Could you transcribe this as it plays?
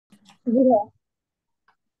জি ভাইয়া।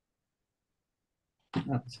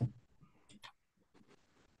 আচ্ছা,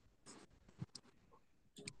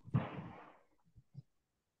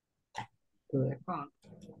 তো এখন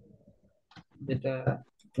যেটা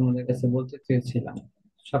তোমাদের কাছে বলতে চেয়েছিলাম,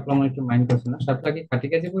 শাপলা আমার একটু মাইন্ড করছে না, শাপলা কি খাটি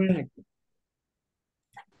কাজে করি নাকি?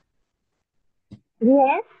 জি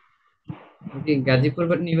ভাইয়া। কি গাজীপুর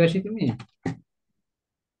নিবাসী তুমি?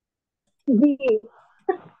 জি।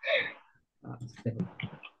 আচ্ছা,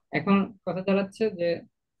 এখন কথা দাঁড়াচ্ছে যে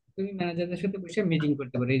তুমি ম্যানেজারদের সাথে বসে মিটিং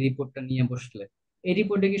করতে পারো এই রিপোর্টটা নিয়ে বসলে। এই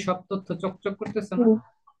রিপোর্টে কি সব তথ্য চকচক করতেছে না? হুম।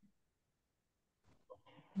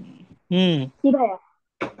 হুম। জি ভাইয়া।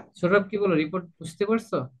 সৌরভ কি বলো, রিপোর্ট বুঝতে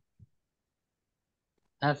পারছো?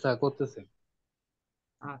 হ্যাঁ স্যার, করতেছে।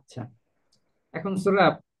 আচ্ছা, এখন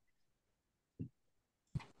সৌরভ,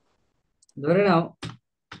 ধরে নাও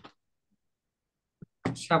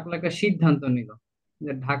শাপলা একটা সিদ্ধান্ত নিল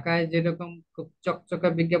যে ঢাকায় যেরকম খুব চকচকা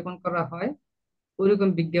বিজ্ঞাপন করা হয় ওইরকম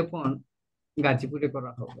বিজ্ঞাপন গাজীপুরে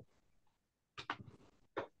করা হবে।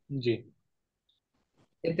 জি।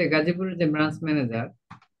 এতে গাজীপুরের যে ব্রাঞ্চ ম্যানেজার,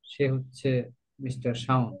 সে হচ্ছে মিস্টার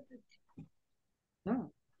শাওন। হ্যাঁ,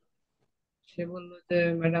 সে বললো যে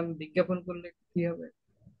ম্যাডাম বিজ্ঞাপন করলে কি হবে,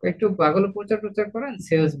 একটু পাগল প্রচার প্রচার করেন,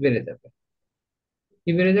 সেলস বেড়ে যাবে।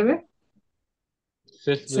 কি বেড়ে যাবে?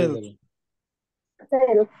 শেষ বেড়ে সেল। যাবে।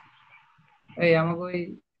 সেল। এই আমাকে ওই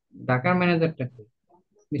ঢাকার ম্যানেজারটা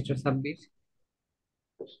মিস্টার সাব্বির।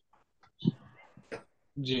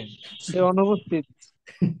 জি। সে অনুপস্থিত।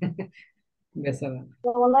 বেচারা। তো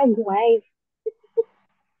মনে হয় ঘুমাই।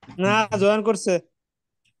 না, জয়েন করছে।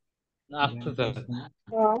 না, আসছে স্যার।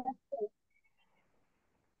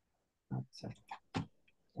 আচ্ছা,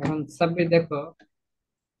 এখন সাব্বির দেখো,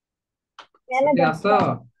 সাব্বির ম্যানেজার আসো।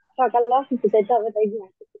 সকালে অফিসে যেতে হবে তাই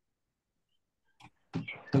ঘুমাই।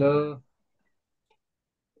 হ্যালো।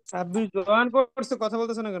 সাব্বির জয়েন করছে, কথা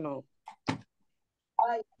বলতেছে না কেন?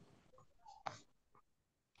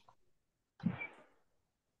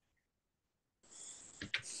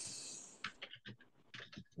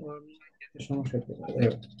 ওর মনে হয় কিছু সমস্যা হতে পারে, যাই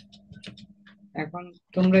হোক। এখন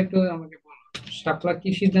তোমরা একটু আমাকে বলো, শাপলা কি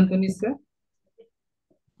সিদ্ধান্ত নিচ্ছে?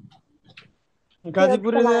 সেলসটা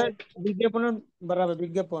গাজীপুরে যে বাড়াবে। বিজ্ঞাপনের বাড়াবে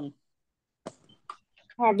বিজ্ঞাপন।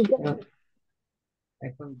 হ্যাঁ বিজ্ঞাপন। এখন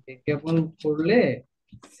এখন বিজ্ঞাপন করলে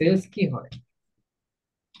সেলস কি হয়?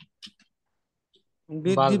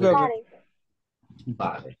 বৃদ্ধি বাড়বে। পাবে। বাড়ে।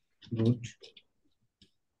 বাড়ে। গুড।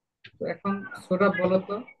 তো এখন সোরা বলো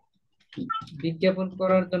তো, বিজ্ঞাপন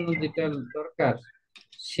করার জন্য যেটা দরকার,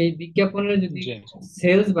 সেই বিজ্ঞাপনের যদি জি।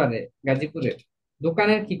 সেলস বাড়ে গাজীপুরে,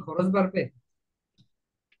 দোকানের কি খরচ বাড়বে?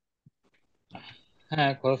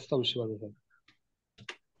 হ্যাঁ, খরচ তো অবশ্যই বাড়বে স্যার।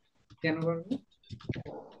 কেন বাড়বে?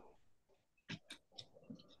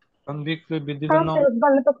 কারণ বিক্রি বৃদ্ধির কারণ জন্য। সেলস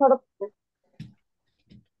বাড়লে তো খরচ আছে।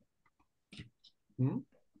 হুম।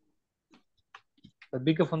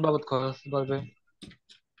 বিজ্ঞাপন বাবদ খরচ বাড়বে।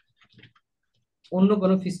 অন্য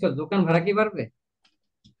কোনো ফিসকাল দোকান ভাড়া কি বাড়বে?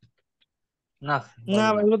 না, না,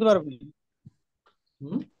 বাড়বে না। এগুলো তো পারবে না।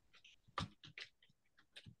 হুম।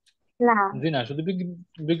 না। জি না, শুধু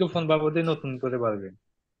বিজ্ঞাপন বাবদই নতুন করে বাড়বে।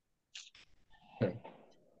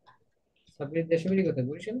 সাব্বির দেশে বাড়ি কথা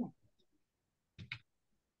বরিশাল না?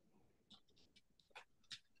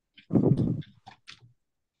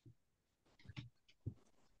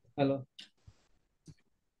 হ্যালো।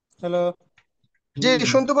 হ্যালো। জি, হুম।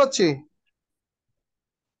 শুনতে পাচ্ছি।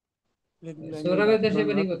 সৌরভের দেশে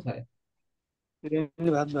বাড়ি কোথায়?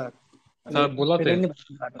 ভাত ভাত স্যার বলাতে।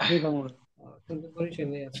 কিন্তু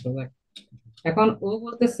বরিশালে আছো, দেখ। এখন ও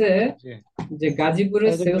বলতেছে জি। যে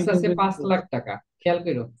গাজীপুরের সেলস আছে 5 লাখ টাকা, খেয়াল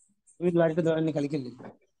করো। তুমি লাইটটা ধরেননি, খালি খেললি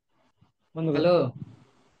বন্ধ করো। হ্যালো।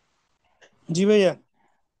 জি ভাইয়া।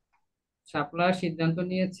 শাপলা সিদ্ধান্ত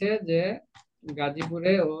নিয়েছে যে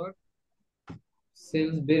গাজীপুরে ওর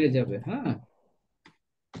সেলস বেড়ে যাবে, হ্যাঁ,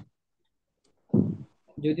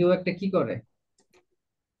 যদি ও একটা কি করে,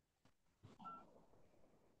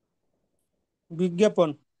 বিজ্ঞাপন।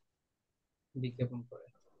 বিজ্ঞাপন করে।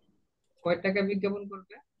 কয় টাকা বিজ্ঞাপন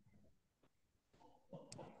করবে?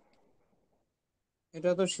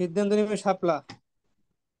 এটা তো সিদ্ধান্ত নেবে শাপলা।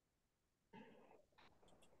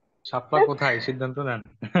 শাপলা কোথায় সিদ্ধান্ত নেন?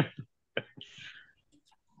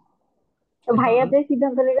 তো ভাইয়া এখন যে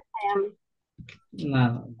সিদ্ধান্ত নিবে তাই আমি। না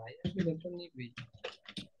না, ভাই সিদ্ধান্ত নিবি।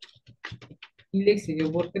 কি লিখছি কেউ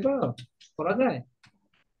পড়তে পারো? পড়া যায়?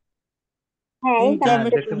 হ্যাঁ ইনকাম হ্যাঁ,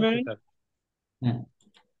 ইন্টারনেটে দেখতে দেখি। পাচ্ছি স্টেটমেন্ট। স্যার। হ্যাঁ।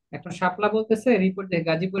 এখন শাপলা বলতেছে রিপোর্ট দেখে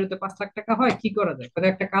গাজীপুরে তো 5 লাখ টাকা হয়, কি করা যায়, তাহলে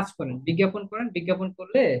একটা কাজ করেন, বিজ্ঞাপন করেন, বিজ্ঞাপন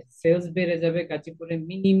করলে সেলস বেড়ে যাবে গাজীপুরে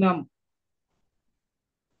মিনিমাম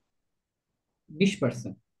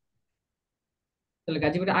 20%। তাহলে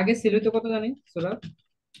গাজীপুরে আগে ছিল তো কত জানি, সুরাত?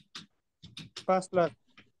 5 লাখ।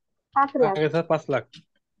 5 লাখ। আগে স্যার 5 লাখ।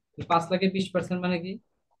 5 লাখে 20% মানে কি?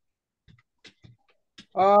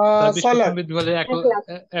 স্যার বিশ 6 লাখ। পার্সেন্ট বৃদ্ধি পেলে 1 লাখ। 1 লাখ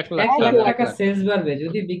এক স্যার, লাখ 1 লাখ। এক টাকা লাখ সেলস বাড়বে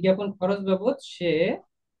যদি বিজ্ঞাপন খরচ বাবদ সে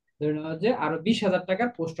ধরে নেওয়া যে আরো 20,000 টাকার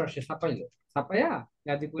পোস্টার সে ছাপাইলো। ছাপাইয়া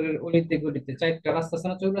গাজীপুরের অলিতে গলিতে 4টা রাস্তা আছে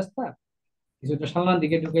না, চৌরাস্তা, কিছুটা সালনার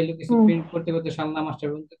দিকে ঢুকাইলো, কিছু হুম। প্রিন্ট করতে করতে সালনা মাস্টার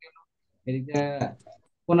রুমে গেল, এদিকে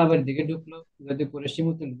কোনাবাড়ির দিকে ঢুকলো, গাজীপুরে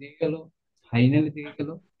শিমুতলির দিকে গেল, ফাইনালের দিকে গেল,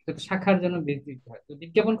 যাতে শাখার জন্য বেশ দিতে হয়। তো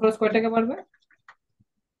বিজ্ঞাপন খরচ কয় টাকা বাড়বে?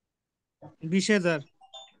 20,000।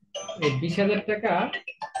 এই 20,000 টাকা,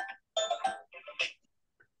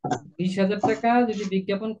 20,000 টাকা যদি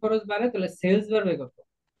বিজ্ঞাপন খরচ বাড়ে তাহলে সেলস বাড়বে কত?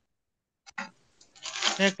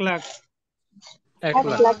 1 লাখ। 1 1 এখন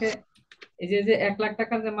লাখ। লাখ। আমাকে এই যে 1 লাখ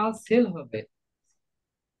টাকার যে মাল সেল হবে,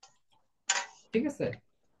 ঠিক আছে,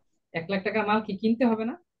 1 লাখ টাকার মাল কি কিনতে হবে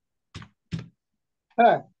না?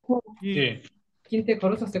 হ্যাঁ, হুম। জি। জি। কিনতে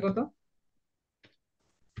খরচ আছে কত?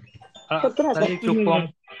 স্যার 70,000। একটু কম। 70,000।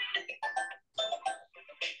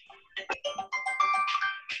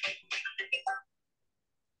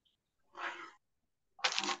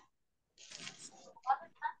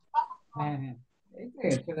 হ্যাঁ হ্যাঁ, এই তো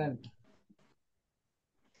চলে আসবে।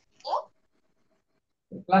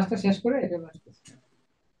 ক্লাসটা শেষ করে চলে আসতেছে।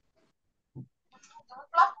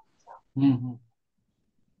 হুম হুম।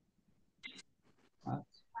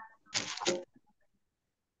 আচ্ছা,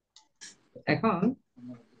 এখন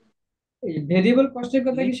এই ভেরিয়েবল কস্টের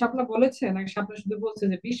কথা জি। কি শাপলা বলেছে, নাকি শাপলা শুধু বলছে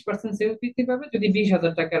যে 20% সেল বৃদ্ধি পাবে যদি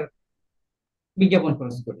 20,000 টাকার বিজ্ঞাপন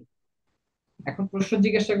খরচ করি? এখন প্রশ্ন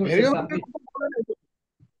জিজ্ঞাসা করছে ভেরিয়েবল সাব্বির,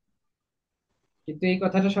 কিন্তু এই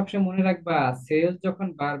কথাটা সবসময় মনে রাখবা, সেলস যখন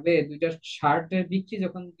বাড়বে, দুইটা শার্টের বিক্রি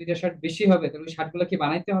যখন দুইটা শার্ট বেশি হবে, তাহলে শার্ট গুলো কি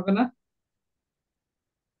বানাইতে হবে না?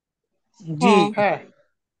 জি। হ্যাঁ।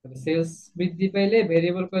 হ্যাঁ, সেলস বৃদ্ধি পাইলে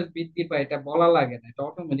ভেরিয়েবল কস্ট বৃদ্ধি পায়, এটা বলা লাগে না, এটা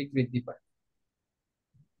অটোমেটিক বৃদ্ধি পায়।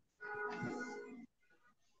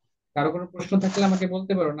 কারো কোনো প্রশ্ন থাকলে আমাকে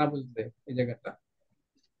বলতে পারো, না বুঝলে এই জায়গাটা।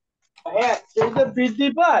 হ্যাঁ, এই যে বৃদ্ধি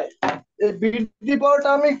পায়, এই বৃদ্ধি পাওয়াটা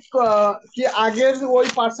আমি কি আগের ওই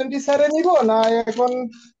পার্সেন্টেজ হারে নিব না এখন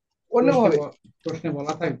প্রশ্নে অন্যভাবে? প্রশ্নে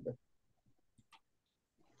বলা থাকবে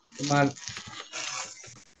তোমার,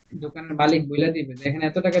 দোকানের মালিক বলে দিবে যে এখানে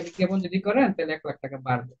এত টাকা বিজ্ঞাপন যদি করেন তাহলে 1 লাখ টাকা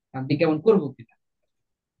বাড়বে, আমি বিজ্ঞাপন করবো কিনা।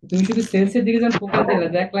 তুমি শুধু সেলস এর দিকে যখন ফোকাস দিলে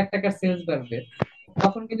যে 1 লাখ টাকার সেলস বাড়বে,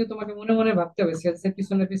 তখন কিন্তু তোমাকে মনে মনে ভাবতে হবে সেলস এর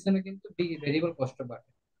পিছনে পিছনে কিন্তু ভেরিয়েবল কষ্ট বাড়ে।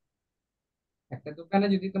 একটা দোকানে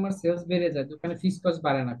যদি তোমার সেলস বেড়ে যায়, দোকানে ফিক্স কস্ট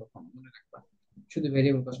বাড়ে না কখনো, মনে রাখবা, শুধু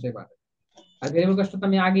ভেরিয়েবল কস্টে বাড়ে। আর ভেরিয়েবল কস্ট তো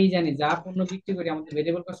আমি আগেই জানি, যা পণ্য বিক্রি করি আমাদের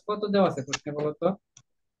ভেরিয়েবল কস্ট কত দেওয়া আছে প্রশ্নে বলো তো?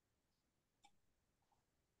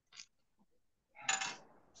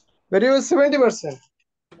 ভেরিয়েবল 70%।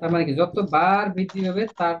 তার মানে কি, যতবার বৃদ্ধি পাবে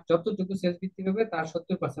তার যতটুকু সেলস বৃদ্ধি পাবে তার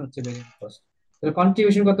 70% হচ্ছে ভেরিয়েবল কস্ট। তাহলে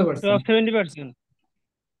কন্ট্রিবিউশন কত পার্সেন্ট? 70%।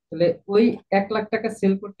 তাহলে ওই 1 লাখ টাকা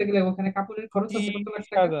সেল করতে গেলে ওখানে কাপড়ের খরচ আছে কত লাখ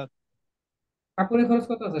টাকা? 30,000। কাপড়ের খরচ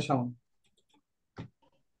কত আছে শাওন?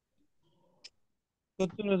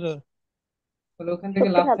 70,000। তাহলে ওখান থেকে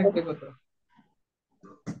লাভ 70,000। থাকবে কত?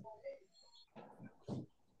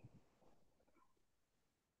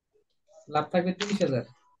 লাভ থাকবে 30,000।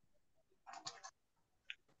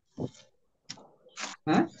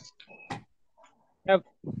 হ্যাঁ, হ্যাঁ,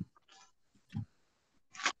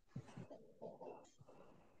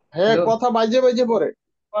 হ্যালো, কথা বাইজে বাইজে পড়ে।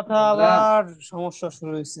 কথা বললাম, আবার সমস্যা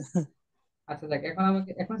শুরু হয়েছে। আচ্ছা দেখ, এখন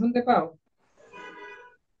আমাকে এখন শুনতে পাও?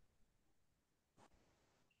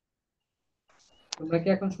 তোমরা কি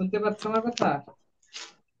এখন শুনতে পাচ্ছ আমার কথা?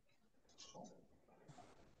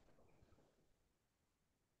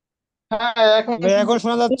 হ্যাঁ, এখন ভাই এখন শুনতেছি।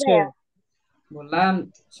 শোনা জি যাচ্ছে। ভাইয়া। বললাম,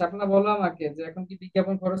 শাপলা বলো আমাকে যে এখন কি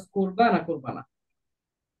বিজ্ঞাপন খরচ করবা না করবা না?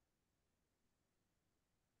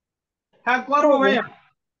 হ্যাঁ, করবো করবো। ভাইয়া।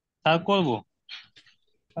 স্যার করবো,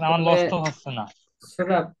 কারণ আমার তাহলে লস তো হচ্ছে না।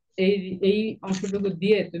 সৌরভ, এই এই অংশটুকু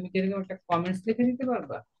দিয়ে তুমি কি এরকম একটা কমেন্টস লিখে দিতে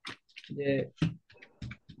পারবা যে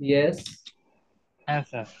ইয়েস, হ্যাঁ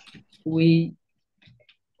sir. We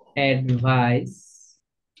advice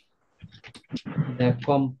the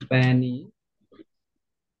company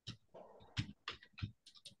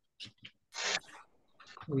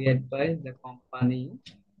we advise the company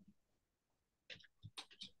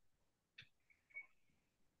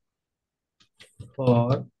for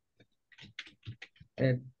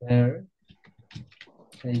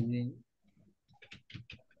advertising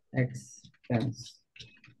expense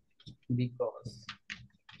because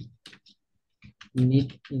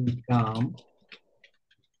net income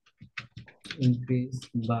increased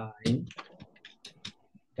by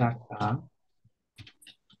টাকা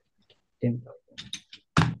 10,000.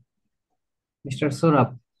 মিস্টার সৌরভ,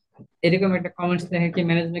 এরকম একটা কমেন্টস দেখে কি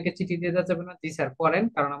ম্যানেজমেন্টকে চিঠি দিয়ে দেওয়া যাবে না? জি স্যার করেন,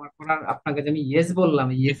 কারণ আমার করার, আপনাকে যে আমি ইয়েস বললাম,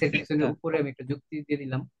 জি ইয়েস এর পিছনে স্যার। উপরে আমি একটা যুক্তি দিয়ে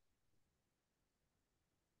দিলাম,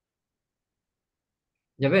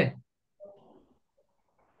 যাবে?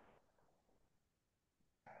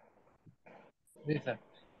 জি স্যার।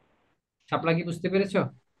 শাপলা কি বুঝতে পেরেছো?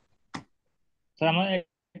 স্যার আমার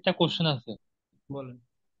একটা কোশ্চেন আছে। বলেন।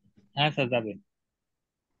 হ্যাঁ স্যার, যাবে।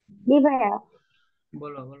 জি ভাইয়া।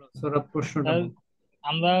 বলো বলো, সৌরভ প্রশ্নটা স্যার বলো।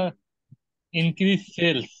 আমরা ইনক্রিজ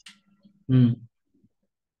সেলস, হুম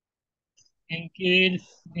ইনক্রিজ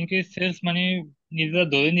ইনক্রিজ সেলস মানে নিজেরা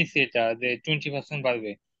ধরে নিচ্ছে এটা যে 20%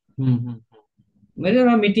 বাড়বে। হুম হুম মানে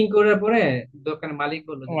ওরা মিটিং করার পরে দোকানের মালিক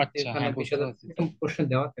বললো ও যে আচ্ছা, ওখানে হ্যাঁ বুঝতে 20,000, পারছি এরকম স্যার। প্রশ্ন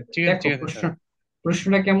দেওয়া থাকে, ঠিক আছে, দেখো ঠিক আছে প্রশ্ন, স্যার।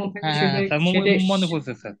 প্রশ্নটা কেমন থাকে হ্যাঁ হ্যাঁ সেটাই স্যার, সেটাই মনে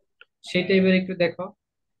পড়ছে স্যার। সেটাই এবার একটু দেখো।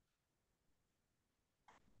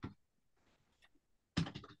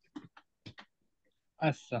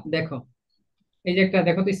 আচ্ছা। দেখো, এই যে একটা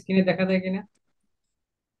দেখো তো, স্ক্রিনে দেখা যায় কিনা?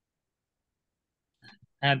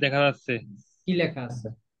 হ্যাঁ দেখা যাচ্ছে। কি লেখা আছে?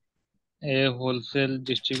 এ হোলসেল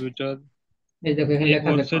ডিস্ট্রিবিউটর, এই দেখো এখানে এ লেখা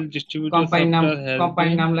দেখো, হোলসেল ডিস্ট্রিবিউটর কোম্পানির নাম, সফটওয়্যার হ্যাজ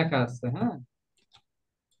কোম্পানির বিন। নাম লেখা আছে, হ্যাঁ,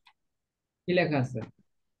 কি লেখা আছে?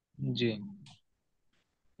 জি।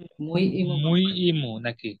 মুই ইমো মুই কোম্পানি। ইমু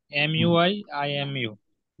নাকি? M U hmm I I M U.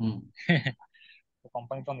 Hmm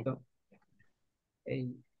company তো অনেক। তো এই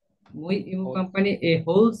মুই imo whole company A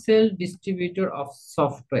wholesale distributor of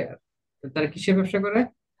software, তারা কিসের ব্যবসা করে?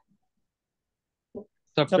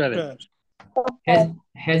 সফটওয়্যারে। Software. has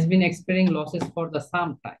has been experiencing losses for the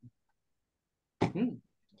some time. হুম,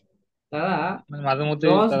 তারা মানে মাঝে মধ্যে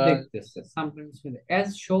লস তারা। দেখতেছে sometimes, as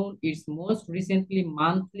shown its most recently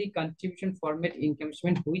monthly contribution format income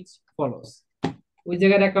statement which follows. ওই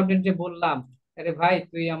জায়গার অ্যাকাউন্টেন্ট যে বললাম, আরে ভাই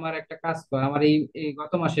তুই আমার একটা কাজ কর, আমার এই এই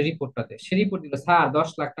গত মাসের রিপোর্টটা দে, সে রিপোর্ট দিল, স্যার 10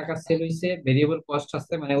 লাখ টাকা সেল হয়েছে, ভেরিয়েবল কস্ট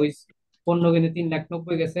আছে, মানে ওই পণ্য কিন্তু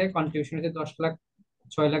 3,90,000 গেছে, কন্ট্রিবিউশন হচ্ছে 10 লাখ,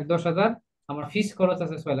 6,10,000, আমার ফিস খরচ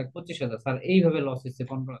আছে 6,25,000, স্যার এইভাবে লস হচ্ছে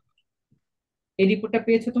 15,000। এই রিপোর্টটা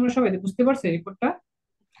পেয়েছো তোমরা সবাই, বুঝতে পারছো এই রিপোর্টটা?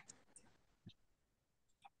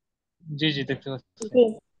 জি জি, দেখতে পাচ্ছি। জি।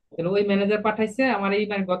 তাহলে ওই ম্যানেজার পাঠাইছে আমার এই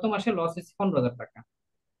মানে গত মাসে লস হচ্ছে 15,000 টাকা।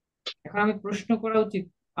 এখন আমি প্রশ্ন করা উচিত,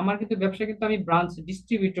 আমার কিন্তু ব্যবসা কিন্তু আমি ব্রাঞ্চ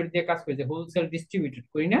ডিস্ট্রিবিউটর দিয়ে কাজ করি, হোলসেল ডিস্ট্রিবিউটর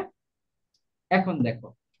করি না। এখন দেখো,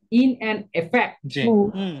 in an effect, G. Hmm.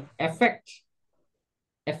 Hmm. Effect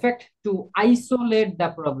effect two isolate the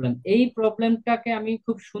problem, এই প্রবলেমটাকে আমি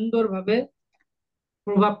খুব সুন্দরভাবে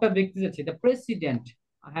প্রভাবটা দেখতে যাচ্ছি। The president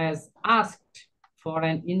has asked for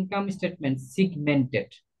an income statement সিগমেন্টেড।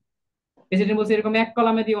 President বলছে এরকম এক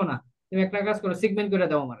কলামে দিও না, তুমি একটা কাজ করো, সিগমেন্ট করে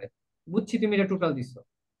দাও আমারে। বুঝছি তুমি এটা টোটাল দিছো,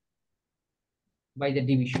 বাই দ্য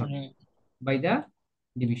ডিভিশন, মানে বাই দ্য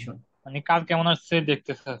ডিভিশন। মানে কার কেমন আসছে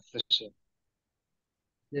দেখতে চাচ্ছে সে।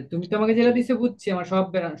 যে তুমি তো আমাকে জি। যেটা দিছো বুঝছি, আমার সব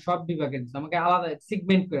সব বিভাগে দিছো, আমাকে আলাদা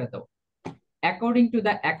সিগমেন্ট করে দাও। According to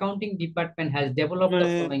the accounting department has develop the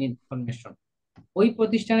মানে ফলোইং ইনফরমেশন। ওই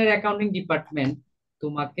প্রতিষ্ঠানের অ্যাকাউন্টিং ডিপার্টমেন্ট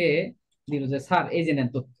তোমাকে দিল যে স্যার এই যে নেন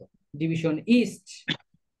তথ্য, ডিভিশন ইস্ট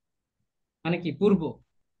মানে কি পূর্ব,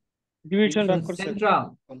 ডিভিশন ডিভিশন ভাগ করছে। সেন্ট্রাল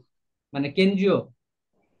মানে কেন্দ্রীয়,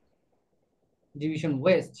 ডিভিশন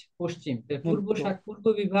ওয়েস্ট পশ্চিম, পূর্ব মধ্য। শাখা, পূর্ব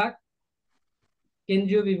বিভাগ,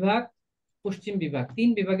 কেন্দ্রীয় বিভাগ, পশ্চিম বিভাগ, তিন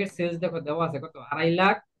বিভাগের সেলস দেখো দেওয়া আছে কত, 2.5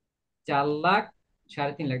 লাখ, 4 লাখ,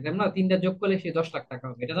 3.5 লাখ, জানো না? তিনটা যোগ করলে সে 10 লাখ টাকা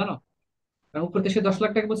হবে, এটা জানো? কারণ উপর দেশে 10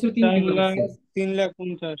 লাখ টাকা বলছিল তিন 4 বিভাগের লাখ, সেলস।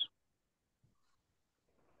 3,50,000।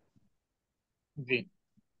 জি।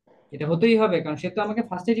 এটা হতেই হবে, কারণ সে তো আমাকে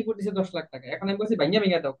ফার্স্টে রিপোর্ট দিচ্ছে 10 লাখ টাকা, এখন আমি বলছি ভাইয়া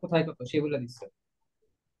ভেঙে দাও, কোথায় কত সে বলে দিচ্ছে।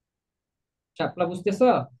 চাপলা বুঝতেছো?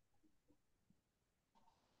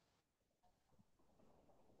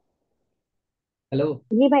 হ্যালো?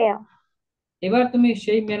 জি ভাইয়া। এবার তুমি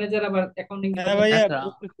সেই ম্যানেজার আবার অ্যাকাউন্টিং হ্যাঁ ডিপার্টমেন্ট ভাইয়া আচ্ছা।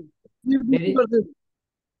 বুঝতেছি। বুঝতে পারছি।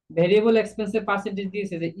 ভেরিয়েবল এক্সপেন্সের পার্সেন্টেজ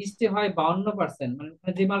দিয়েছে যে ইস্টে হয় 52%, মানে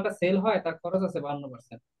ওখানে যে মালটা সেল হয় তার খরচ আছে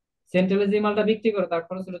 52%, সেন্ট্রালে যে মালটা বিক্রি করে তার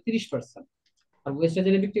খরচ হলো 30%, আর ওয়েস্টে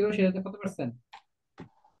যেটা বিক্রি করে সেটাতে কত পার্সেন্ট?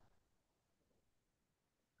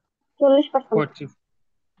 40%। 40।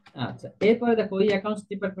 আচ্ছা, এরপরে দেখো ওই অ্যাকাউন্টস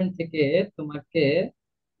ডিপার্টমেন্ট থেকে তোমাকে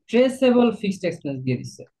ট্রেসেবল ফিক্সড এক্সপেন্স দিয়ে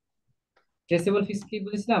দিচ্ছে। ট্রেসেবল ফিক্স কি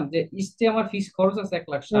বুঝছিলাম, যে ইস্টে আমার ফিক্স খরচ আছে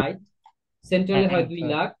 1,60,000, সেন্ট্রালে হ্যাঁ হয় দুই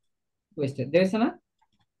স্যার। লাখ ওয়েস্টে দেখেছে না?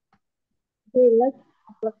 2 লাখ।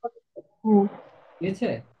 হ্যাঁ। দিয়েছে?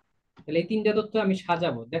 তাহলে এই তিনটা তথ্য আমি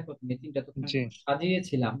সাজাবো, দেখো তুমি এই তিনটা তথ্য আমি জি। যখন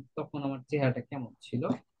সাজিয়েছিলাম তখন আমার চেহারাটা কেমন ছিল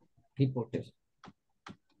রিপোর্টের।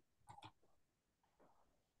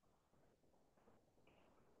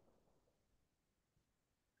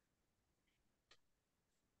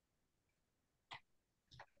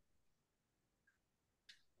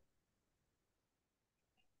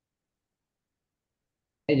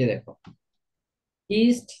 এই যে দেখো,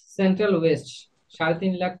 east, central, West,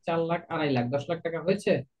 3.5 lakh, 4 lakh, 2.5 lakh, 10 lakh টাকা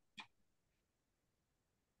হয়েছে।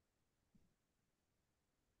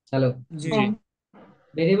 হ্যালো, জি হ্যাঁ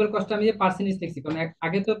ভেরিয়েবল কস্ট আমি যে পার্সেন্টেজ লিখছি, কারণ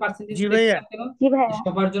আগে তো পার্সেন্টেজ জি ভাইয়া লিখছিলাম কেন, জি যে ভাইয়া।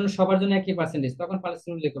 সবার জন্য একই পার্সেন্টেজ, তখন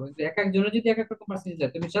পার্সেন্টেজ লিখতে হবে। কিন্তু এক একজনের যদি এক এক রকম পার্সেন্টেজ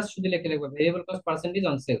হয়, তুমি জাস্ট শুধু লিখে লিখবে variable cost percentage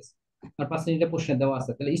on sales, আর পার্সেন্টেজটা প্রশ্নে দেওয়া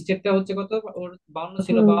আছে। তাহলে স্টেপটা হচ্ছে কত, ওর 52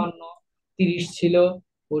 ছিল, হুম 52, 30 ছিল,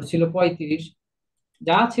 ওর ছিল 35,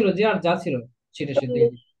 যা ছিল, যে আর যা ছিল সেটা সে দিয়ে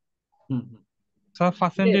 40। দিবে। হুম হুম। স্যার দিলে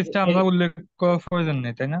পার্সেন্টেজটা আমরা উল্লেখ করার প্রয়োজন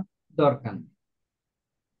নেই তাই না? দরকার নেই।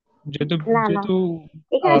 যেহেতু না না, যেহেতু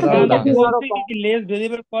এখানে তো আলাদা স্যার আলাদা দুইটা আমি আছে। ভিন্ন বলছি রকম। Less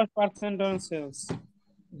variable cost percent on sales.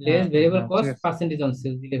 Less হ্যাঁ ভেরিয়েবল হ্যাঁ ঠিক কস্ট আছে। পার্সেন্টেজ অন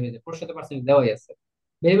সেলস দিলে হয়ে যায়, প্রশ্নে তো পার্সেন্টেজ দেওয়াই আছে।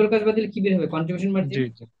 ভেরিয়েবল কস্ট বাদ দিলে কি বের হবে, কন্ট্রিবিউশন মার্জিন, জি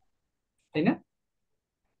জি তাই না?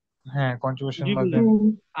 হ্যাঁ কন্ট্রিবিউশন জি ভাইয়া। মার্জিন, হুম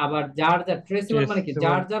আবার যার যার ট্রেসেবল মানে কি, ট্রেসেবল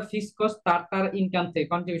যার যার ফিক্সড কস্ট তার তার ইনকাম থেকে,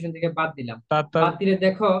 কন্ট্রিবিউশন থেকে বাদ দিলাম। তার তার বাদ দিলে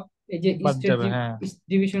দেখো, এই যে বাদ স্টেট যাবে। হ্যাঁ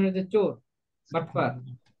ডিভিশনের যে চোর, বাটপার,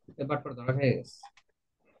 এই বাটপার ধরা হয়ে গেছে,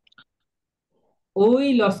 ওই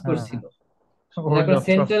লস হ্যাঁ করছিল। ওই দেখো লস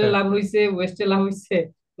সেন্ট্রাল করছে, লাভ হইছে, ওয়েস্টে লাভ হইছে,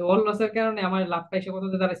 তো ওর লসের কারণে আমার লাভটা এসে কত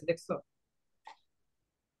দাঁড়াইছে দেখছো?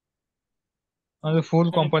 আমাদের ফুল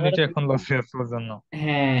হ্যাঁ কোম্পানিটা ধরা এখন লসে আছে ওর জন্য।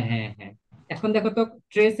 হ্যাঁ হ্যাঁ হ্যাঁ। এখন দেখো তো,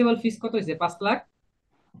 ট্রেসেবল ফিস কত হয়েছে, 5 লাখ,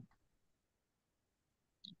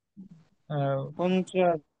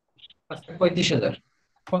 50 5,35,000।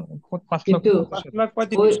 5 লাখ কিন্তু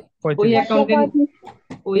 35,000। ওই 5,35,000। ওই 35। অ্যাকাউন্টেন্ট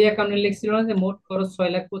 535। ওই অ্যাকাউন্টে লিখছিল না যে মোট খরচ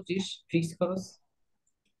 6,25,000 ফিক্স খরচ,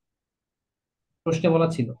 প্রশ্নে বলা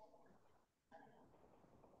ছিল।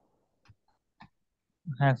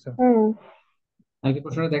 হ্যাঁ স্যার হুম আমি কি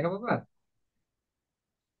প্রশ্নটা দেখাবো বা?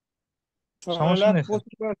 ছয় সমস্যা লাখ নেই স্যার।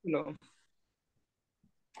 পঁচিশ টাকা ছিল।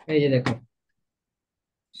 এই যে দেখো,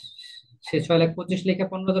 সে 6,25,000 লেখা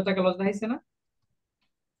 15,000 টাকা লস দেখাইছে না?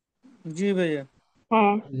 জি ভাইয়া।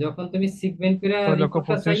 হ্যাঁ যখন তুমি সিগমেন্ট করে 6 লক্ষ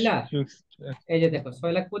রিপোর্টটা 25 চাইলা, ফিক্সড। এই যে দেখো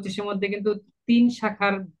 6,25,000 মধ্যে কিন্তু 3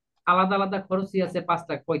 শাখার আলাদা আলাদা খরচই আছে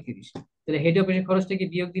 5,35,000। তাহলে হেড অফিসের খরচটা কি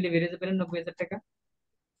বিয়োগ দিলে বেড়ে যাবে না 90,000 টাকা?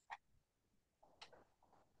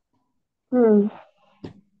 হুম।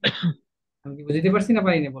 আমি কি বুঝতে পারছি না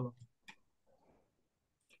পারিনি বলো?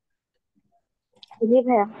 জি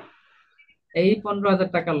ভাইয়া। এই 15,000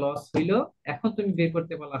 টাকা লস হইলো। এখন তুমি বের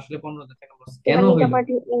করতে পারলো আসলে 15,000 টাকা লস কেন এবার নিচে হইলো,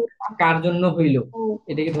 পার্টি ইনকাম। কার জন্য হইলো,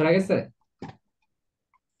 এটা কি ধরা গেছে?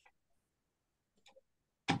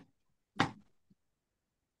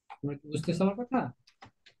 তুমি কি বুঝতেছো আমার কথা?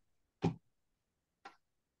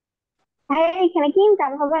 হ্যাঁ এখানে কি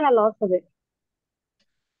ইনকাম হবে না লস হবে?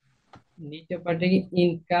 নিচে পার্টি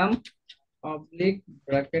ইনকাম অবলিক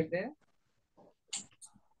ব্র্যাকেটে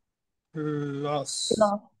লস।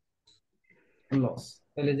 লস। লস।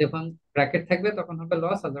 তাহলে যখন ব্র্যাকেট থাকবে তখন হবে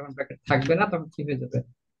লস, আর যখন ব্র্যাকেট থাকবে না তখন কি হয়ে যাবে?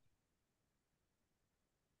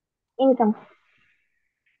 ইনকাম।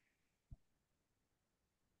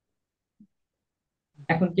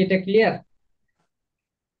 এখন কি এটা ক্লিয়ার?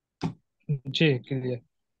 জি ক্লিয়ার।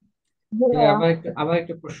 জি তাহলে ভাইয়া। আবার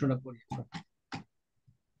একটু প্রশ্নটা করি।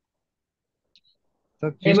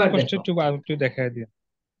 স্যার ফিক্সড এবার কস্ট দেখো, একটু আর একটু দেখায় দিন।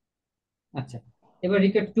 আচ্ছা, এবার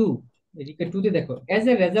রিকেট টু, রিকেট টু তে দেখো, as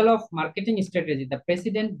a result of marketing strategy the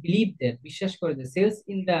president believe that, বিশ্বাস করে যে cells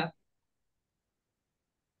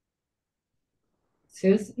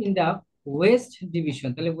in the West division.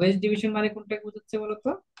 তাহলে ওয়েস্ট ডিভিশন মানে কোনটা বোঝাচ্ছে বলতো?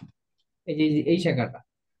 এই যে এই শাখাটা,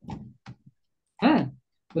 হ্যাঁ,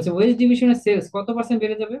 বলছে ওয়েস্ট ডিভিশনের সেলস কত পার্সেন্ট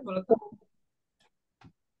বেড়ে যাবে বলতো?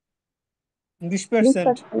 20%।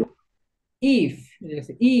 20%। ইফ,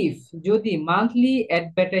 ইফ যদি মান্থলি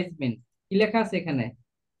অ্যাডভার্টাইজমেন্ট, কি লেখা আছে এখানে,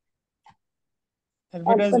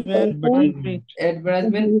 advertisement advertisement. Monthly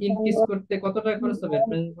advertisement increase করতে কত টাকা খরচ হবে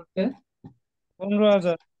অ্যাডভার্টাইজমেন্ট করতে?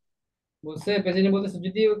 15,000। বলছে প্রেসিডেন্ট বলতেছে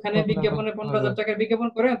যদি ওখানে বিজ্ঞাপনে 15,000 15,000। টাকার বিজ্ঞাপন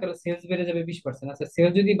করে তাহলে সেলস বেড়ে যাবে 20%। আচ্ছা,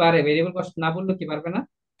 সেলস যদি বাড়ে ভেরিয়েবল কস্ট না বললে কি পারবে না?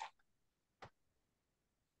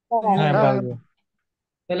 হ্যাঁ হ্যাঁ বাড়বে।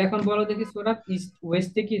 তাহলে এখন বলো দেখি, সোরা ইস্ট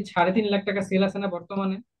ওয়েস্টে কি 3.5 লাখ টাকা সেল আছে না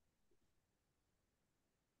বর্তমানে?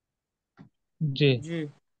 জি জি।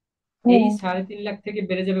 এই হ্যাঁ 3.5 লাখ থেকে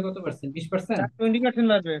বেড়ে যাবে কত পার্সেন্ট, 20%। 20%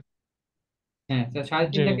 লাগবে। হ্যাঁ, তো সাড়ে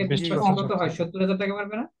জি তিন লাখের বিশ বিশ জি পার্সেন্ট পার্সেন্ট কত হয়, 70,000 টাকা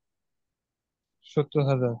পারবে না?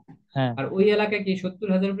 70,000। হ্যাঁ আর ওই এলাকায় কি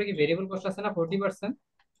 70,000 উপরে কি ভেরিয়েবল কস্ট আছে না 40%?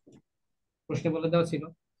 প্রশ্নে বলে দেওয়া ছিল।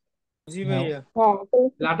 জি হ্যাঁ ভাইয়া। হ্যাঁ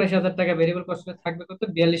তাহলে 28,000 টাকা ভেরিয়েবল কস্ট থাকবে, কত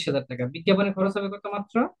 42,000 টাকা। বিজ্ঞাপনে খরচ হবে কত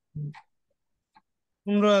মাত্র?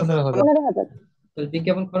 15,000। 15,000। 15,000। তাহলে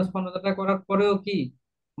বিজ্ঞাপন খরচ 15,000 টাকা করার পরেও কি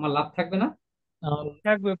আমার লাভ থাকবে না?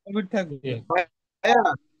 থাকবে, প্রফিট থাকবে। জি ভাইয়া,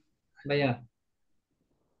 ভাইয়া,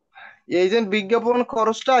 এই যে বিজ্ঞাপন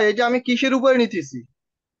খরচটা এটা আমি কিসের উপরে নিতেছি?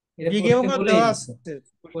 এটা প্রশ্নে বিজ্ঞাপন বলেই দেওয়া দিচ্ছে, আছে।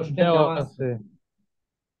 প্রশ্নে দেওয়া দেওয়া আছে। আছে।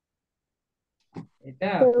 এটা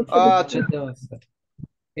সেলস প্রশ্ন আচ্ছা বলে দেওয়া আছে।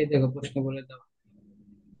 এই দেখো প্রশ্ন বলে দেওয়া,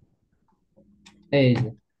 এই যে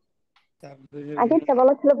তারপরে আগেরটা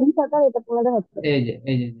বলা ছিল 20,000, এটা 15,000। এই যে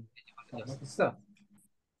বলে দেওয়া আছে, বুঝছো?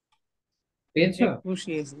 পেয়েছো?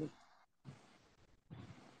 21 আছে।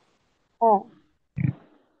 হ্যাঁ,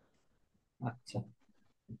 আচ্ছা,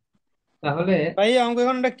 তাহলে ভাই অঙ্ক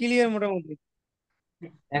এখন ক্লিয়ার মোটামুটি।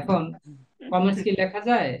 এখন কমেন্টস কি লেখা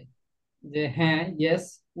যায় যে হ্যাঁ, yes,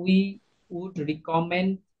 we would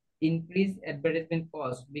recommend increase advertisement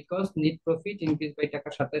cost because net profit increase by টাকা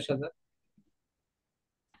 27,000।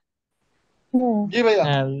 হুম, জি ভাইয়া।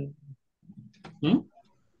 হ্যাঁ, হুম,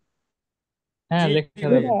 হ্যাঁ, জি লেখা জি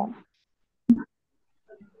যাবে। ভাইয়া।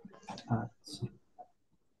 আচ্ছা,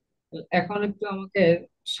 এখন একটু আমাকে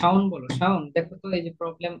শাওন বলো। শাওন, দেখো তো এই যে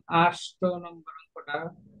প্রবলেম 8 নম্বর অঙ্কটা,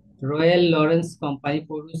 royal Lawrence company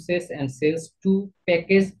produces and sales two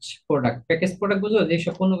packaged product. Package product বুঝো,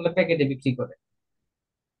 যেসব পণ্যগুলো প্যাকেটে বিক্রি করে।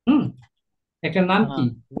 হুম, একটা নাম কি?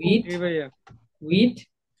 হ্যাঁ, উইথ জি ভাইয়া। With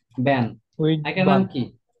ban. উইথ একটা নাম বান। কি?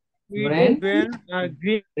 উইট ব্র্যান্ড ব্যান আর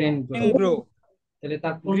ব্র্যান্ড গ্রিন গ্রো। গ্রো। তাহলে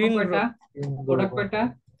তার পণ্য গ্রিন গ্রো কয়টা, প্রোডাক্ট কয়টা?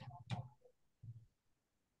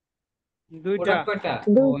 দুইটা। প্রোডাক্ট কয়টা?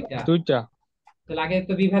 দুইটা। ওইটা। দুইটা। তাহলে আগে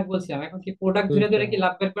তো বিভাগ বলছিলাম, এখন কি প্রোডাক্ট ধরে দুইটা। ধরে কি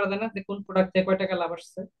লাভ বের করা যায় না, যে কোন প্রোডাক্ট থেকে কয় টাকা লাভ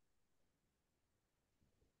আসছে?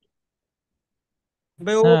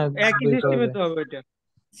 ভাই ও হ্যাঁ, একই দুইটা সিস্টেমে হবে। তো হবে এটা।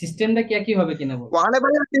 সিস্টেমটা কি একই হবে কিনা বলো। ওখানে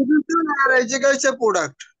ভাইয়া টেবিল আর এই জায়গায় হচ্ছে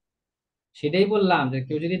প্রোডাক্ট। সেটাই বললাম, যে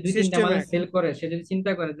কেউ যদি দুই তিনটা সিস্টেম মাল এক। সেল করে, সে যদি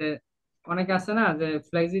চিন্তা করে যে অনেকে আছে না যে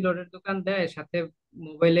ফ্লেক্সি লোডের দোকান দেয়, সাথে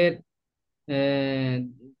মোবাইলের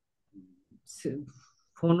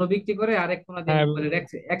ফোনও বিক্রি করে, আরেক কোনা দিয়ে হ্যাঁ, মোবাইলের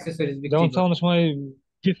অ্যাক্সেসরিজ বিক্রি যেমন করে। সামান্য সময়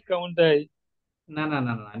ডিসকাউন্ট দেয়। না না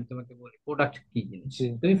না না, আমি তোমাকে বলি প্রোডাক্ট কি জিনিস। জি।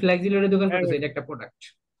 তুমি ফ্লেক্সি লোডের দোকান এক। করতেছো, এটা একটা প্রোডাক্ট।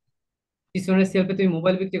 পিছনের সেলফে তুমি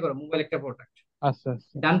মোবাইল বিক্রি করো, মোবাইল একটা প্রোডাক্ট। আচ্ছা,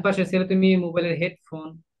 আচ্ছা। ডান পাশের সেলে তুমি মোবাইলের হেডফোন,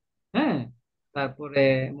 হ্যাঁ, তারপরে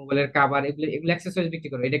মোবাইলের কাভার, এগুলো এগুলো অ্যাক্সেসরিজ বিক্রি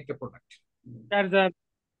করো, এটা একটা প্রোডাক্ট। চার্জার।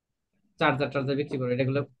 চার্জার টার্জার বিক্রি করো,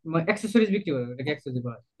 এগুলো অ্যাক্সেসরিজ বিক্রি করো, এটাকে অ্যাক্সেসরিজ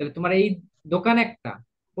বলা হয়। তাহলে তোমার এই দোকান একটা,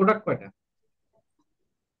 প্রোডাক্ট কয়টা?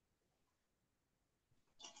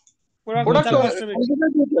 প্রোডাক্ট তো প্রোডাক্ট চার পাঁচটা বেশি।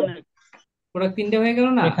 অনেক। প্রোডাক্ট তিনটে হয়ে গেল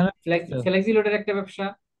না? এখানে ফ্লেক্সি লোডের একটা ব্যবসা,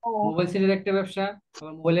 হ্যাঁ, মোবাইল সেলের একটা ব্যবসা,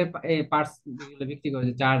 আবার মোবাইলের পার্টস যেগুলো বিক্রি করে,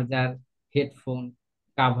 charger, headphone,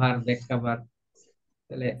 cover, back cover.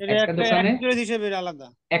 তাহলে এটা একটা একটা দোকানে, অ্যাক্সেসরিজ হিসেবে আলাদা।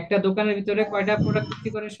 একটা দোকানের ভিতরে কয়টা প্রোডাক্ট বিক্রি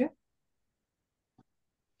করে সে?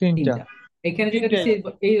 তিনটা। তিনটা। এখানে যেটা তিনটে। দিচ্ছে,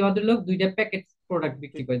 এই ভদ্রলোক দুইটা প্যাকেট প্রোডাক্ট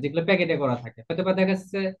বিক্রি করে, যেগুলো প্যাকেটে করা থাকে। হয়তো বা দেখা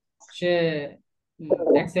যাচ্ছে সে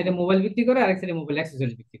এক সাইডে মোবাইল বিক্রি করে, আরেক সাইডে মোবাইল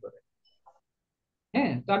অ্যাক্সেসরিজ বিক্রি করে।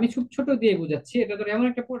 হ্যাঁ, তো আমি খুব ছোট দিয়ে বুঝাচ্ছি, এটা ধর এমন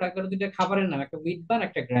একটা প্রোডাক্ট, ধরো দুইটা খাবারের নাম, একটা হুইট বান,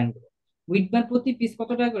 একটা গ্র্যান্ড। হুইট বান প্রতি পিস কত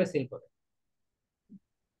টাকা করে সেল করে?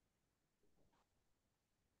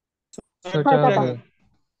 6 6 টাকা টাকা, করে।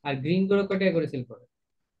 আর গ্রিন গুলো কত টাকা করে সেল করে?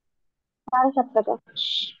 7.5 টাকা।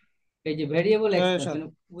 এই যে ভেরিয়েবল ছয় এক্সপেন্স, সাত। মানে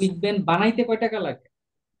হুইট বান বানাইতে কয় টাকা লাগে?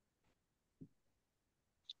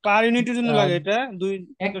 পার ইউনিটের জন্য আর লাগে এটা দুই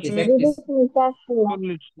এক পিস, দশমিক এক পিস 2.4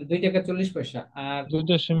 চল্লিশ 2 টাকা 40 পয়সা। আর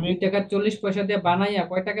 2.40 2 টাকা 40 পয়সা দিয়ে বানাইয়া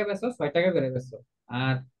কয় টাকা বেচো? 6 টাকা করে বেচো।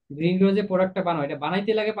 আর গ্রিন রোজ যে প্রোডাক্টটা বানাও, এটা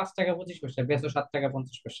বানাইতে লাগে 5 টাকা 25 পয়সা, বেচো 7 টাকা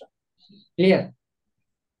 50 পয়সা। ক্লিয়ার?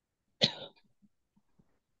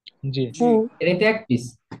 জি। জি। হুম, এটা তো এক পিস।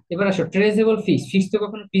 এবার আসো ট্রেসেবল ফিক্স। ফিক্স তো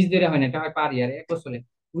কখনো পিস ধরে হয় না, এটা হয় পার ইয়ার, এক বছরে।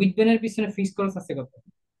 হুইট বেনের পিছনে ফিক্স খরচ আছে কত?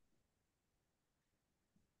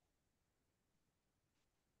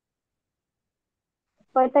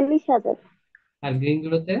 45,000। আর গ্রিন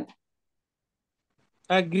গুলোতে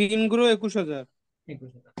আর গ্রিন গ্রো 21,000।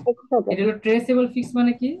 21,000। 21,000। এটা হলো ট্রেসেবল ফিক্স,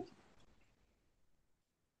 মানে কি?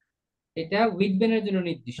 এটা হুইট বেনের জন্য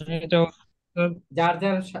নির্দিষ্ট, এটা যার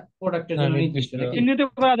যার প্রোডাক্টের জন্য নির্দিষ্ট, নির্দিষ্ট। নাকি?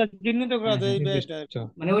 চিহ্নিত করা হ্যাঁ যায় হ্যাঁ, এই নির্দিষ্ট। ব্যয়টা।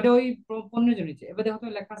 মানে ওটা ওই পণ্যের জন্য নিচ্ছে। এবার দেখো তো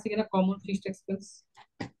লেখা আছে কিনা কমন ফিক্সড এক্সপেন্স,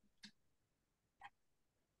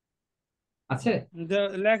 আছে?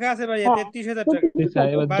 লেখা আছে ভাইয়া হ্যাঁ, 33,000 টাকা আচ্ছা,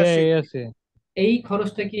 এবার বার্ষিক। দেয় আছে। এই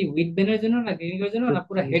খরচটা কি হুইট বেনের জন্য না গ্রিনিং জন্য, না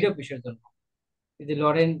পুরো 33। হেড অফিসের জন্য? এই যে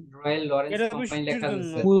রয়্যাল লরেন্স এটা কোম্পানি অফিসের লেখা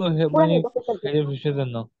জন্য। আছে। পুরো পুরো মানে হেড অফিসের হেড জন্য। অফিসের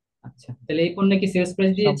জন্য। আচ্ছা, তাহলে এই পণ্যে কি সেলস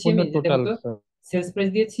প্রাইস দিয়েছি সম্পূর্ণ আমি? যে দেখো টোটাল। তো, সেলস প্রাইস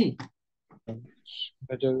দিয়েছি?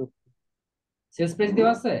 সেলস প্রাইস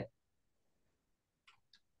দেওয়া আছে?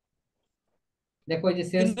 দেখো এই যে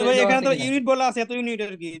সেলস কিন্তু প্রাইস ভাই দেওয়া এখানে আছে তো কিনা। ইউনিট বলা আছে, এত ইউনিট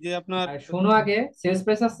আর কি যে আপনার। আর শোনো আগে, সেলস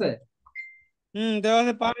প্রাইস আছে, দেওয়া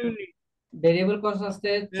আছে পার ইউনিট। ভেরিয়েবল কস্ট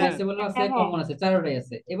আছে, হ্যাঁ। ট্রেসেবল আছে, হ্যাঁ হ্যাঁ, কমন আছে, চারটাই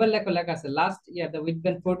আছে। এবার লেখো, লেখা আছে last year the wheat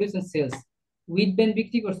band produce and sales. Wheat band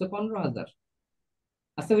বিক্রি করছে 15,000,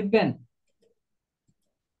 আছে হুইট ব্যান্ড।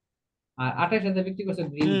 আর 28,000 বিক্রি করছে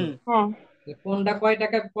গ্রিন হুম। গ্রো। হ্যাঁ যে কোনটা কয়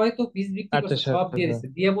টাকা কয় তো পিস বিক্রি আচ্ছা করছে স্যার, সব দিয়ে স্যার। দিচ্ছে,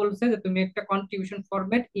 দিয়ে বলছে যে তুমি একটা কন্ট্রিবিউশন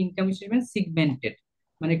ফরম্যাট ইনকাম স্টেটমেন্ট সিগমেন্টেড,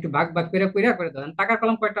 মানে একটু ভাগ ভাগ করে কইরা করে দাও। টাকার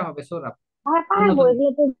কলম কয়টা হবে সৌরভ? আর পারবো, ন্যূনতম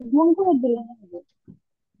এগুলো তো মনে করে দিলে হবে।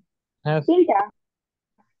 হ্যাঁ তিনটা।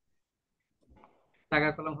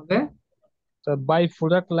 টাকার কলম হবে। স্যার, বাই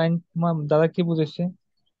প্রোডাক্ট লাইন দ্বারা কি বুঝেছে?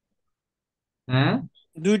 হ্যাঁ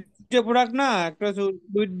দুইটা প্রোডাক্ট না, একটা হচ্ছে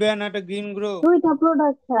উইট ব্যান, একটা গ্রিন গ্রো। দুইটা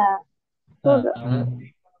প্রোডাক্ট তোর। হ্যাঁ,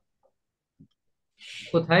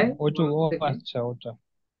 কোথায় ওইটু, বলো ও তো দেখি, আচ্ছা, ওটা।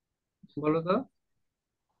 বলো তো।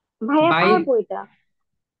 ভাইয়া বাই, পারবো এটা।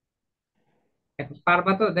 এখন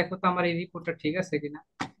পারবা তো? দেখো তো আমার এই রিপোর্টটা ঠিক আছে কিনা,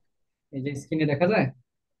 এই যে স্ক্রিনে দেখা যায়।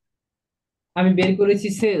 আমি বের করেছি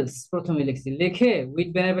সেলস, প্রথমে লিখছি, লিখে উইথ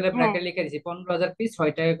ব্যানার বেলা হ্যাঁ, ব্র্যাকেট লিখে দিয়েছি 15,000 পিস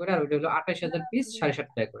 6 টাকা করে, আর ওইটা হলো 28,000 পিস 7.5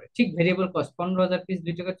 টাকা করে। ঠিক ভেরিয়েবল কস্ট 15,000 পিস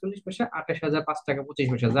 2 টাকা 40 পয়সা, 28,000 5 টাকা 25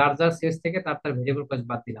 পয়সা, যার যার সেলস থেকে তার তার ভেরিয়েবল কস্ট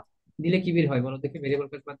বাদ দিলাম। দিলে কি বের হয় বলো দেখি, ভেরিয়েবল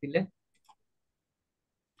কস্ট বাদ দিলে?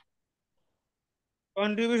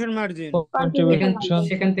 Contribution margin. সেখান কন্ট্রিবিউশন কন্ট্রিবিউশন। মার্জিন।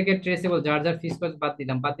 সেখান থেকে ট্রেসেবল যার যার ফিস কস্ট বাদ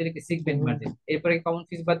দিলাম, বাদ দিলে কি সিগমেন্ট মার্জিন, এরপরে কমন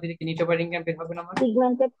ফিস বাদ দিলে কি নিট অপারেটিং ইনকাম বের হবে না আমার?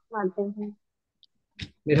 সিগমেন্টেড মার্জিন। হ্যাঁ,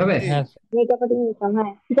 বের হবে। জি। হ্যাঁ স্যার। Net operating income.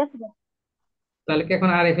 হ্যাঁ, ঠিক আছে। তাহলে কি এখন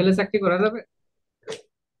আর এফএল এ চাকরি করা যাবে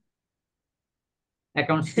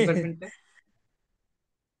অ্যাকাউন্টস ডিপার্টমেন্টে?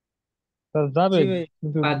 স্যার যাবে, জি ভাই।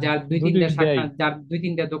 কিন্তু বা যার দুই যদি তিনটা শাখা, দেয়। যার দুই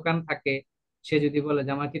তিনটা দোকান থাকে, সে যদি বলে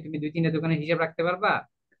যে আমাকে তুমি 2-3টা দোকানের হিসাব রাখতে পারবা,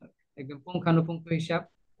 একদম পুঙ্খানুপুঙ্খ হিসাব,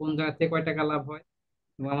 কোন জায়গা থেকে কয় টাকা লাভ হয়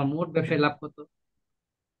এবং আমার মোট ব্যবসায় লাভ কত,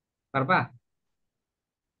 পারবা?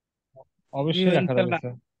 জি অবশ্যই ভাই, রাখা যাবে ইনশাল্লাহ।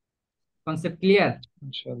 স্যার। Concept clear?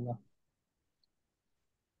 ইনশাল্লাহ।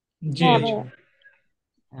 জি হ্যাঁ ভাইয়া। ইনশাল্লাহ।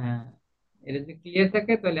 হ্যাঁ, এটা যদি ক্লিয়ার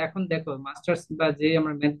থাকে তাহলে এখন দেখো মাস্টার্স বা যে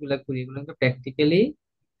আমরা ম্যাথ গুলা করি এগুলো কিন্তু প্র্যাকটিক্যালি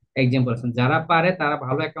এক্সাম্পল আছে। যারা পারে তারা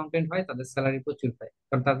ভালো অ্যাকাউন্টেন্ট হয়, তাদের স্যালারি প্রচুর পায়,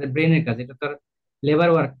 কারণ তাদের ব্রেনের কাজ, এটা তো আর লেবার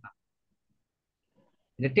ওয়ার্ক না,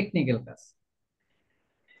 এটা টেকনিক্যাল কাজ।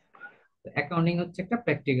 অ্যাকাউন্টিং হচ্ছে একটা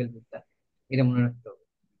প্র্যাকটিক্যাল বিদ্যা, এটা মনে রাখতে হবে।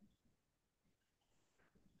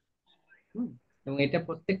 হুম। এবং এটা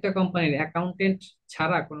প্রত্যেকটা কোম্পানির অ্যাকাউন্টেন্ট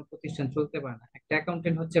ছাড়া কোনো প্রতিষ্ঠান চলতে পারে না। একটা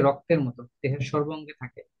অ্যাকাউন্টেন্ট হচ্ছে রক্তের মতো, দেহের সর্বাঙ্গে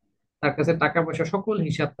থাকে, তার কাছে টাকা পয়সা সকল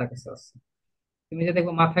হিসাব তার কাছে আছে। তুমি যে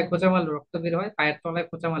দেখো মাথায় খোঁচা মারলে রক্ত বের হয়, পায়ের তলায়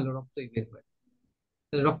খোঁচা মারলে রক্তই বের হয়,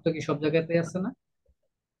 তাহলে রক্ত কি সব জায়গাতেই আছে না?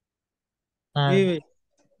 জি হ্যাঁ। ভাই।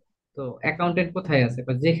 তো অ্যাকাউন্টেন্ট কোথায় আছে?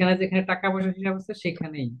 বা যেখানে যেখানে টাকা পয়সার হিসাব আছে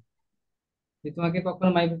সেখানেই। যে তোমাকে কখনো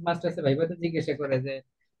মাস্টার্সে ভাইবাতে জিজ্ঞাসা করে যে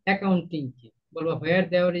অ্যাকাউন্টিং কি, বলবো হোয়ার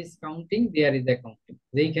there is counting there is accounting,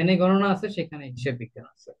 যেখানে গণনা আছে সেখানে হিসাব বিজ্ঞান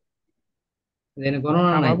আছে, যেখানে গণনা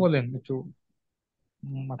আবার নাই। বলেন একটু,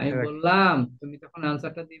 আমি মাথায় রাখি। বললাম তুমি তখন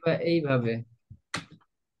আনসারটা দিবা এইভাবে,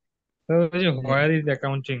 স্যার, ওই যে যে হোয়ার ইজ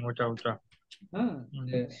অ্যাকাউন্টিং, ওটা ওটা। হ্যাঁ, হুম।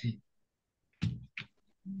 যে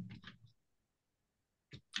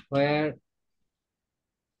হোয়ার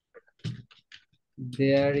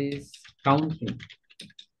there is counting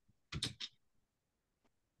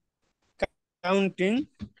counting.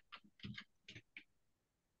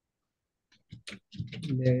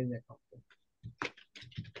 There is accounting,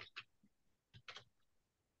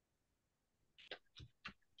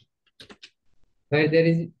 where there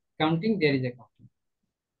is counting there is accounting,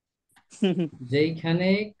 যেইখানে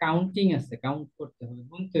কাউন্টিং আছে, কাউন্ট করতে হবে,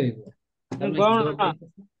 গুনতে হইব, তার মানে কি জবাব গণনা।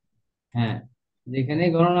 পাইতেছে? হ্যাঁ, যেখানে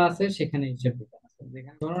গণনা আছে সেখানে হিসাব বিজ্ঞান আছে,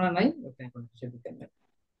 যেখানে গণনা নাই ওখানে কোনো হিসাব বিজ্ঞান নেই।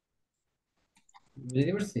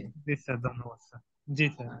 বুঝতে পারছি? জি স্যার, ধন্যবাদ স্যার। জি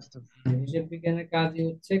স্যার, আচ্ছা, বুঝতে পারছি। হিসাব বিজ্ঞানের কাজই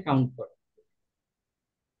হচ্ছে কাউন্ট করা।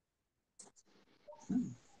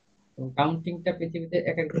 কাউন্টিংটা পৃথিবীতে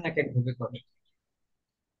এক একজন এক এক ভাবে করে,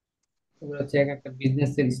 এগুলো হচ্ছে এক একটা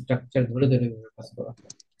বিজনেসের স্ট্রাকচার ধরে ধরে এভাবে কাজ করা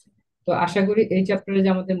হয়। তো আশা করি এই চ্যাপ্টারে যে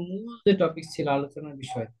আমাদের মূল যে টপিক ছিল আলোচনার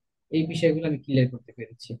বিষয়, এই বিষয়গুলো আমি ক্লিয়ার করতে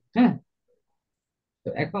পেরেছি। হ্যাঁ, তো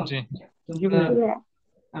এখন জি। জি তোমরা, ভাই।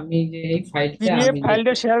 আমি যে এই ফাইলটা পিডিএফ আমি যে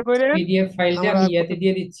ফাইলটা শেয়ার করে পিডিএফ ফাইলটা আমরা আমি ইয়াতে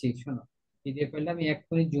দিয়ে দিচ্ছি, শোনো, পিডিএফ ফাইলটা আমি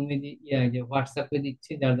এক্ষুনি জুমে দিয়ে যে হোয়াটসঅ্যাপে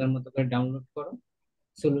দিচ্ছি, যার যার মতো করে ডাউনলোড করো,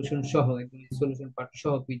 সলিউশন সহ একদম সলিউশন পার্ট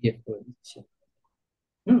সহ পিডিএফ করে দিচ্ছি।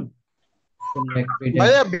 হুম, তোমরা একটু এটা,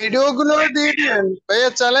 ভাইয়া ভিডিও গুলো দিয়ে দিয়েন, ভাইয়া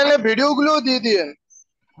চ্যানেলে ভিডিও গুলো দিয়ে দিয়েন।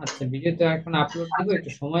 আচ্ছা ভিডিও তো এখন আপলোড দিব,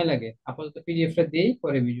 একটু সময় লাগে, আপাতত পিডিএফটা দিই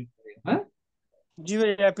পরে ভিডিও করে, হ্যাঁ। জি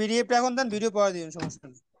ভাই, পিডিএফটা এখন দেন, ভিডিও পরে দিন, সমস্যা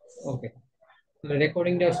নেই। ওকে,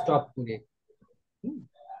 রেকর্ডিংটা স্টপ করি। হুম।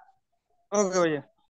 ওকে ভাইয়া।